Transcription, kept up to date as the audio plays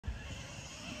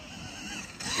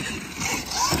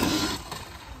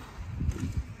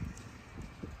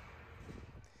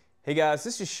Hey guys,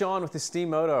 this is Sean with the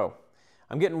Moto.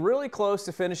 I'm getting really close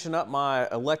to finishing up my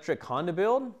electric Honda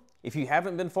build. If you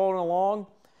haven't been following along,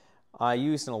 I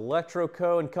used an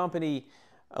Electroco & Company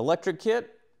electric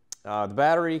kit, the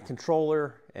battery,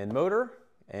 controller, and motor.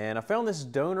 And I found this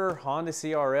donor Honda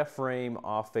CRF frame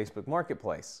off Facebook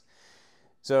Marketplace.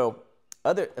 So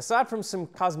aside from some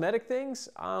cosmetic things,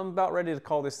 I'm about ready to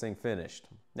call this thing finished.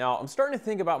 Now, I'm starting to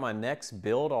think about my next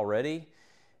build already,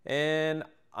 and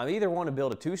I either want to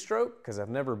build a two-stroke, because I've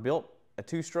never built a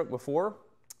two-stroke before,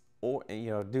 or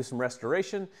do some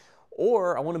restoration,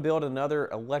 or I want to build another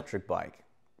electric bike.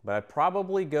 But I'd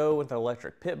probably go with an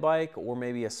electric pit bike or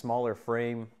maybe a smaller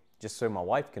frame just so my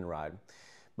wife can ride.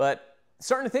 But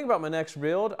starting to think about my next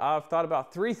build, I've thought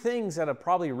about 3 things that I'd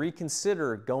probably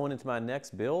reconsider going into my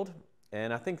next build.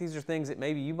 And I think these are things that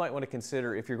maybe you might want to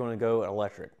consider if you're going to go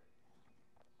electric.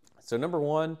 So number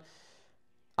 1,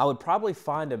 I would probably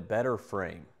find a better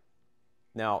frame.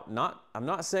 Now, I'm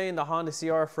not saying the Honda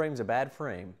CR frame is a bad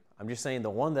frame. I'm just saying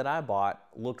the one that I bought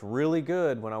looked really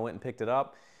good when I went and picked it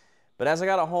up. But as I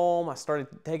got it home, I started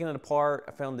taking it apart.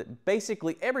 I found that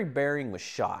basically every bearing was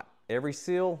shot. Every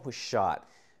seal was shot.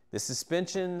 The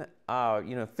suspension,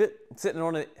 sitting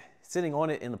on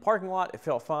it in the parking lot, it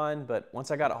felt fine. But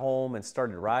once I got it home and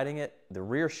started riding it, the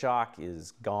rear shock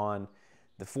is gone.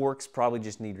 The forks probably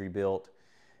just need rebuilt.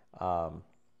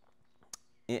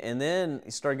 And then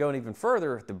it started going even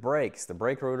further. The brakes, the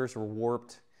brake rotors were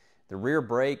warped. The rear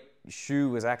brake shoe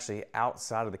was actually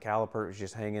outside of the caliper. It was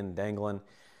just hanging, dangling.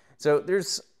 So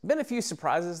there's been a few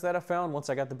surprises that I found once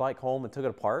I got the bike home and took it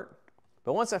apart.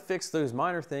 But once I fixed those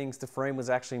minor things, the frame was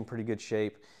actually in pretty good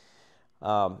shape.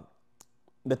 But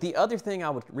the other thing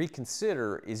I would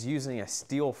reconsider is using a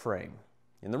steel frame.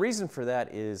 And the reason for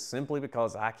that is simply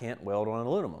because I can't weld on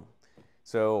aluminum.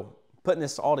 So putting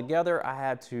this all together, I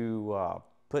had to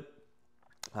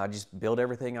just build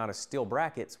everything out of steel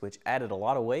brackets, which added a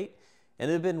lot of weight. And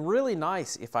it would have been really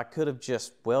nice if I could have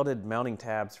just welded mounting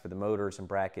tabs for the motors and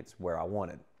brackets where I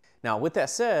wanted. Now, with that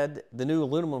said, the new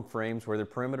aluminum frames, where they're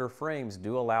perimeter frames,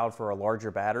 do allow for a larger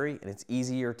battery, and it's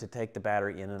easier to take the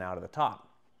battery in and out of the top.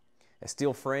 A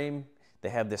steel frame, they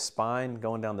have this spine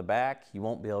going down the back. You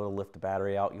won't be able to lift the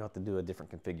battery out. You'll have to do a different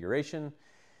configuration.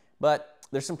 But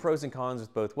there's some pros and cons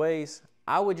with both ways.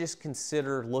 I would just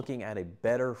consider looking at a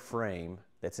better frame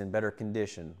that's in better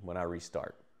condition when I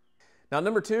restart. Now,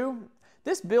 number 2,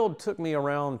 this build took me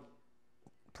around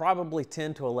probably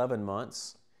 10 to 11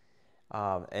 months.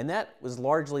 And that was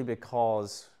largely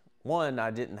because, one,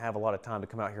 I didn't have a lot of time to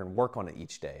come out here and work on it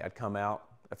each day. I'd come out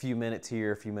a few minutes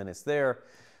here, a few minutes there.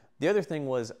 The other thing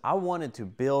was I wanted to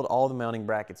build all the mounting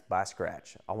brackets by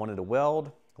scratch. I wanted to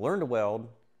weld, learn to weld,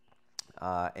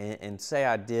 and say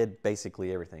I did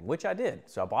basically everything, which I did.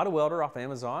 So I bought a welder off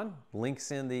Amazon.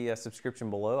 Links in the subscription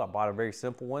below. I bought a very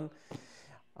simple one.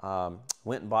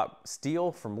 Went and bought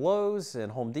steel from Lowe's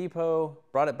and Home Depot,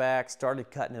 brought it back,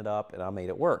 started cutting it up, and I made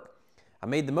it work. I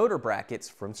made the motor brackets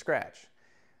from scratch.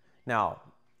 Now,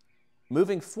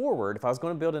 moving forward, if I was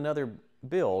going to build another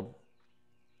build,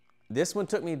 this one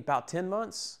took me about 10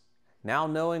 months. Now,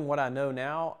 knowing what I know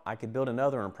now, I could build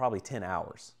another in probably 10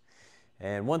 hours.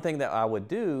 And one thing that I would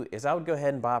do is I would go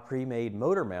ahead and buy pre-made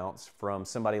motor mounts from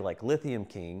somebody like Lithium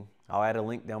King. I'll add a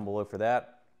link down below for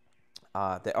that.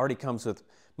 That already comes with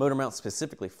motor mounts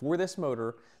specifically for this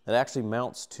motor that actually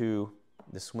mounts to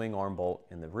the swing arm bolt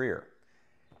in the rear.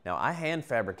 Now, I hand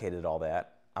fabricated all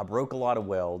that. I broke a lot of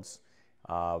welds.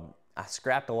 I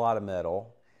scrapped a lot of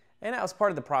metal. And that was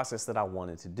part of the process that I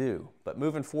wanted to do. But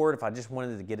moving forward, if I just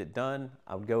wanted to get it done,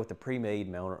 I would go with the pre-made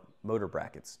motor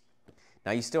brackets.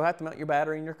 Now, you still have to mount your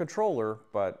battery and your controller,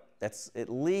 but that's at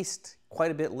least quite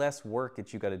a bit less work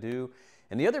that you got to do.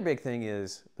 And the other big thing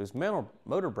is those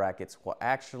motor brackets will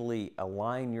actually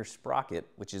align your sprocket,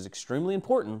 which is extremely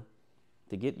important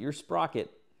to get your sprocket,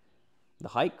 the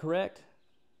height correct,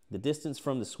 the distance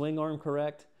from the swing arm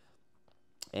correct,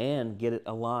 and get it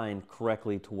aligned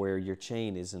correctly to where your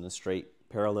chain is in a straight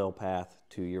parallel path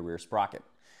to your rear sprocket.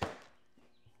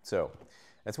 So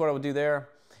that's what I would do there.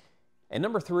 And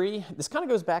number 3, this kind of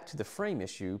goes back to the frame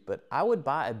issue, but I would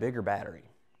buy a bigger battery.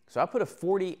 So I put a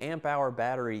 40 amp hour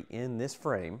battery in this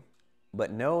frame, but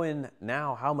knowing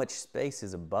now how much space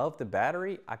is above the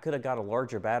battery, I could have got a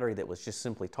larger battery that was just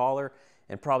simply taller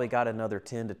and probably got another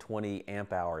 10 to 20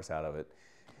 amp hours out of it.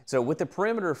 So with the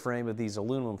perimeter frame of these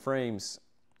aluminum frames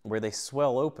where they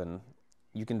swell open,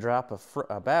 you can drop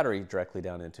a battery directly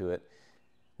down into it.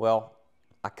 Well,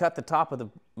 I cut the top of the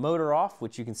motor off,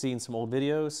 which you can see in some old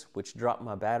videos, which dropped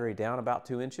my battery down about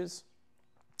 2 inches.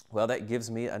 Well, that gives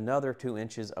me another 2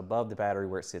 inches above the battery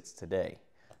where it sits today.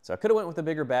 So I could have went with a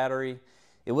bigger battery.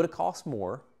 It would have cost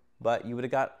more, but you would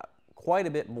have got quite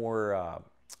a bit more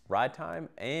ride time,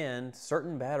 and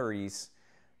certain batteries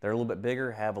that are a little bit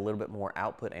bigger have a little bit more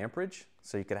output amperage,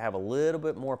 so you could have a little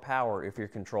bit more power if your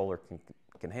controller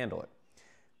can handle it.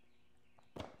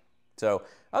 So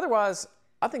otherwise,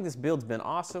 I think this build's been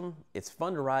awesome. It's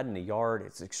fun to ride in the yard.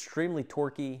 It's extremely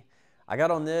torquey. I got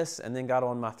on this and then got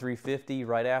on my 350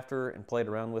 right after and played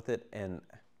around with it, and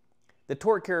the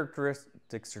torque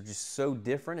characteristics are just so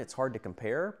different, it's hard to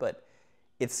compare, but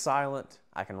it's silent.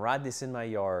 I can ride this in my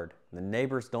yard. The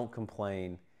neighbors don't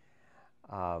complain.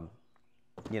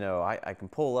 You know, I can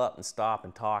pull up and stop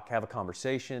and talk, have a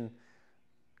conversation,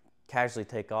 casually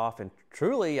take off, and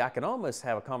truly I can almost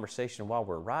have a conversation while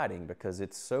we're riding because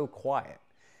it's so quiet,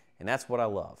 and that's what I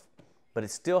love. But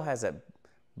it still has that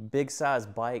big size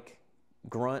bike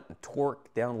grunt and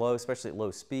torque down low, especially at low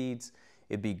speeds.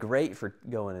 It'd be great for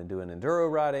going and doing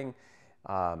enduro riding.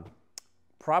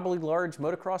 Probably large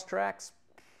motocross tracks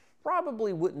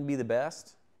probably wouldn't be the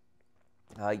best.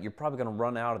 You're probably going to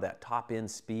run out of that top end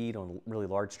speed on really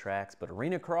large tracks, but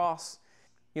arena cross,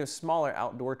 you know, smaller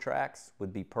outdoor tracks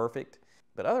would be perfect.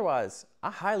 But otherwise,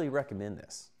 I highly recommend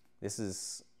this. This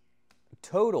is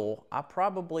total, I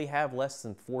probably have less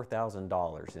than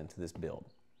 $4,000 into this build.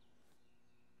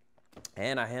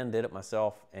 And I hand did it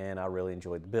myself, and I really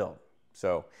enjoyed the build.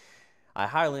 So I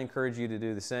highly encourage you to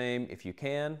do the same if you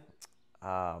can.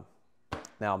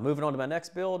 Now, moving on to my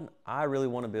next build, I really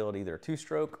want to build either a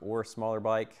two-stroke or a smaller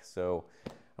bike. So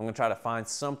I'm going to try to find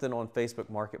something on Facebook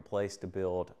Marketplace to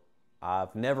build.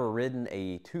 I've never ridden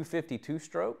a 250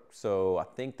 two-stroke, so I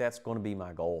think that's going to be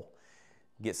my goal.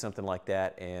 Get something like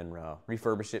that and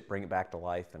refurbish it, bring it back to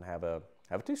life, and have a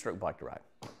two-stroke bike to ride.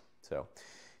 So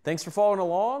thanks for following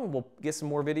along. We'll get some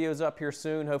more videos up here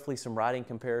soon, hopefully some riding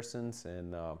comparisons,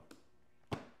 and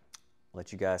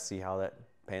let you guys see how that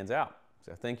pans out.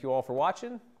 So thank you all for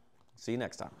watching. See you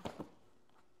next time.